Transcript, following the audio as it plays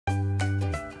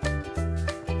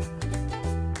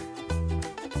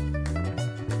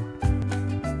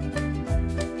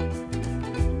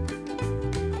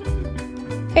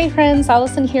Hey friends,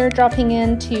 Allison here, dropping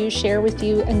in to share with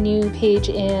you a new page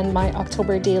in my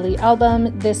October daily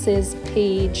album. This is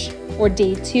page or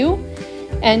day 2,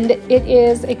 and it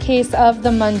is a case of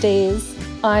the Mondays.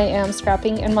 I am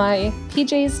scrapping in my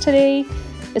PJs today.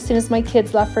 As soon as my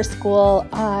kids left for school,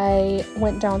 I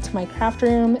went down to my craft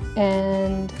room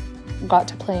and got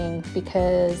to playing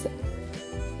because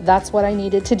that's what I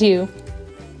needed to do.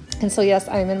 And so yes,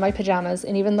 I'm in my pajamas,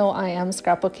 and even though I am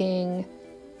scrapbooking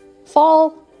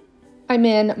fall, I'm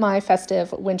in my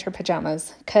festive winter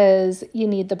pajamas because you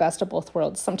need the best of both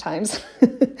worlds sometimes.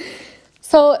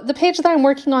 So the page that I'm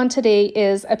working on today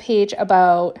is a page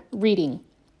about reading.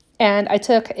 And I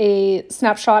took a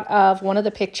snapshot of one of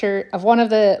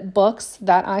the books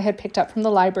that I had picked up from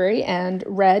the library and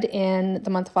read in the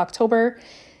month of October.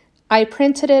 I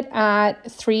printed it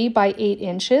at 3 by 8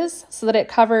 inches so that it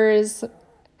covers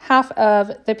half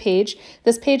of the page.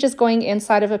 This page is going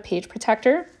inside of a page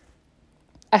protector.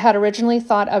 I had originally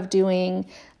thought of doing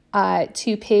a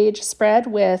 2-page spread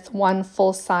with one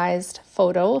full-sized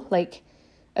photo, like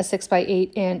a 6 by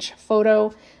 8 inch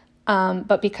photo.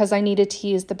 But because I needed to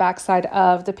use the backside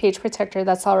of the page protector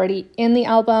that's already in the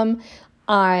album,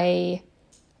 I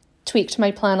tweaked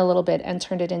my plan a little bit and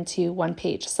turned it into 1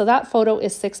 page. So that photo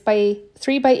is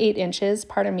 3 by 8 inches,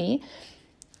 pardon me.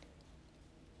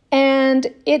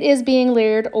 And it is being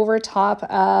layered over top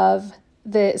of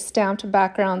the stamped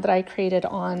background that I created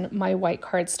on my white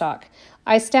cardstock.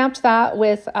 I stamped that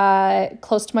with a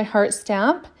close to my heart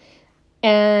stamp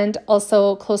and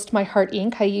also close to my heart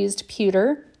ink. I used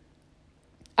pewter.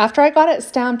 After I got it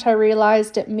stamped, I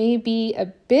realized it may be a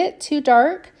bit too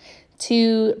dark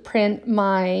to print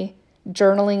my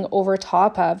journaling over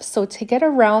top of. So to get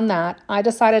around that, I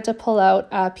decided to pull out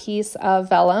a piece of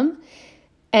vellum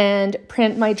and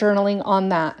print my journaling on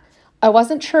that. I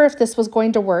wasn't sure if this was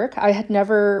going to work. I had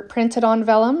never printed on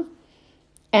vellum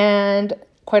and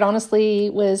quite honestly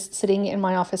was sitting in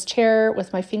my office chair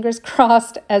with my fingers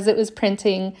crossed as it was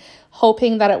printing,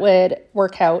 hoping that it would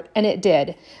work out, and it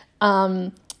did.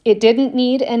 It didn't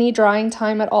need any drying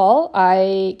time at all.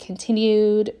 I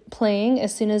continued playing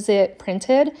as soon as it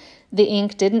printed. The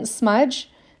ink didn't smudge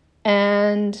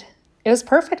and it was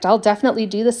perfect. I'll definitely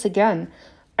do this again.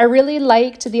 I really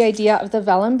liked the idea of the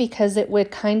vellum because it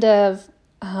would kind of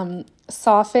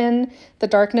soften the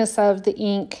darkness of the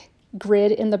ink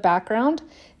grid in the background,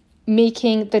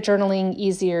 making the journaling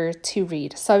easier to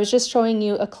read. So I was just showing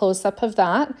you a close-up of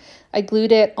that. I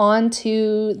glued it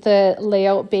onto the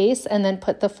layout base and then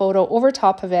put the photo over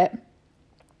top of it.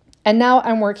 And now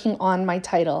I'm working on my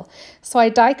title. So I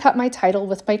die cut my title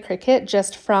with my Cricut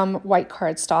just from white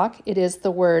cardstock. It is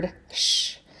the word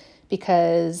shh,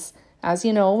 because as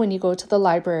you know, when you go to the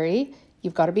library,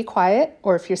 you've got to be quiet,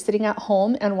 or if you're sitting at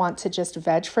home and want to just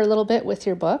veg for a little bit with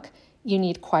your book, you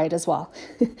need quiet as well.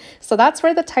 So that's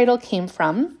where the title came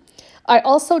from. I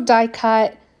also die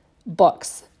cut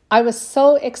books. I was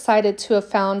so excited to have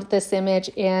found this image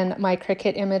in my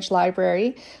Cricut image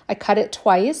library. I cut it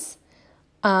twice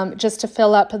just to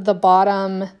fill up the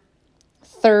bottom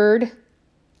third,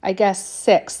 I guess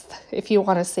 6th, if you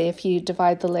want to say, if you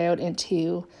divide the layout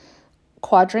into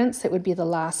quadrants, it would be the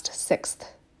last 6th.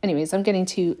 Anyways, I'm getting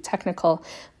too technical.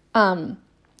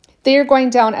 They are going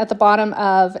down at the bottom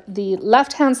of the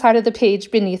left-hand side of the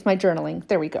page beneath my journaling.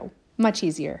 There we go. Much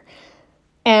easier.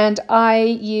 And I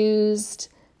used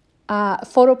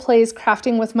Photoplay's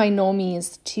Crafting With My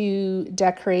Gnomies to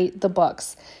decorate the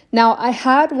books. Now, I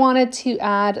had wanted to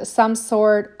add some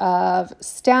sort of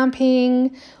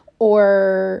stamping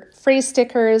or phrase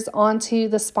stickers onto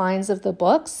the spines of the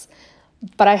books,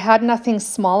 but I had nothing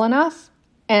small enough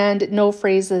and no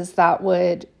phrases that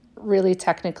would really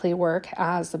technically work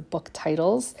as book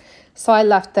titles. So I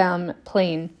left them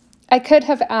plain. I could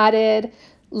have added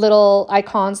little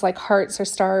icons like hearts or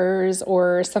stars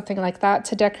or something like that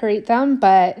to decorate them,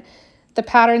 but the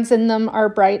patterns in them are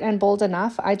bright and bold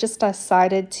enough. I just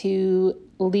decided to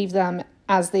leave them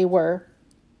as they were.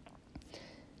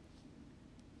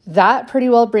 That pretty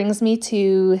well brings me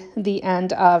to the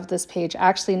end of this page.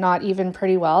 Actually, not even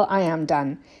pretty well. I am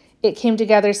done. It came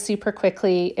together super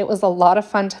quickly. It was a lot of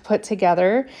fun to put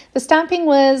together. The stamping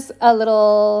was a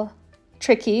little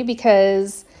tricky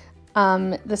because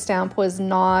the stamp was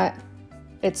not,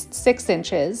 it's 6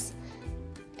 inches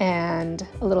and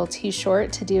a little too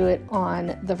short to do it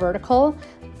on the vertical.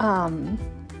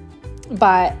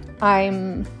 But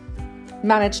I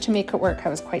managed to make it work. I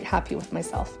was quite happy with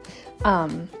myself.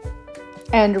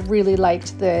 And really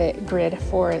liked the grid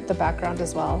for the background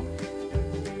as well.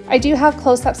 I do have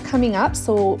close-ups coming up,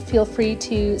 so feel free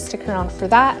to stick around for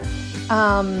that.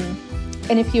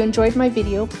 And if you enjoyed my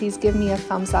video, please give me a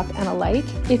thumbs up and a like.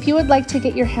 If you would like to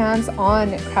get your hands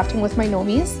on Crafting with My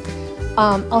Gnomies,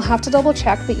 I'll have to double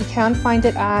check, but you can find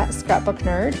it at Scrapbook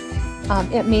Nerd.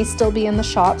 It may still be in the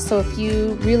shop, so if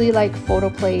you really like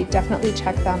Photoplay, definitely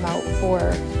check them out for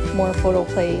more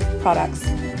Photoplay products.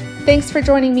 Thanks for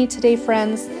joining me today,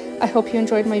 friends. I hope you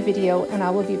enjoyed my video, and I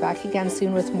will be back again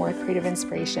soon with more creative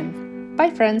inspiration.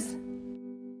 Bye, friends.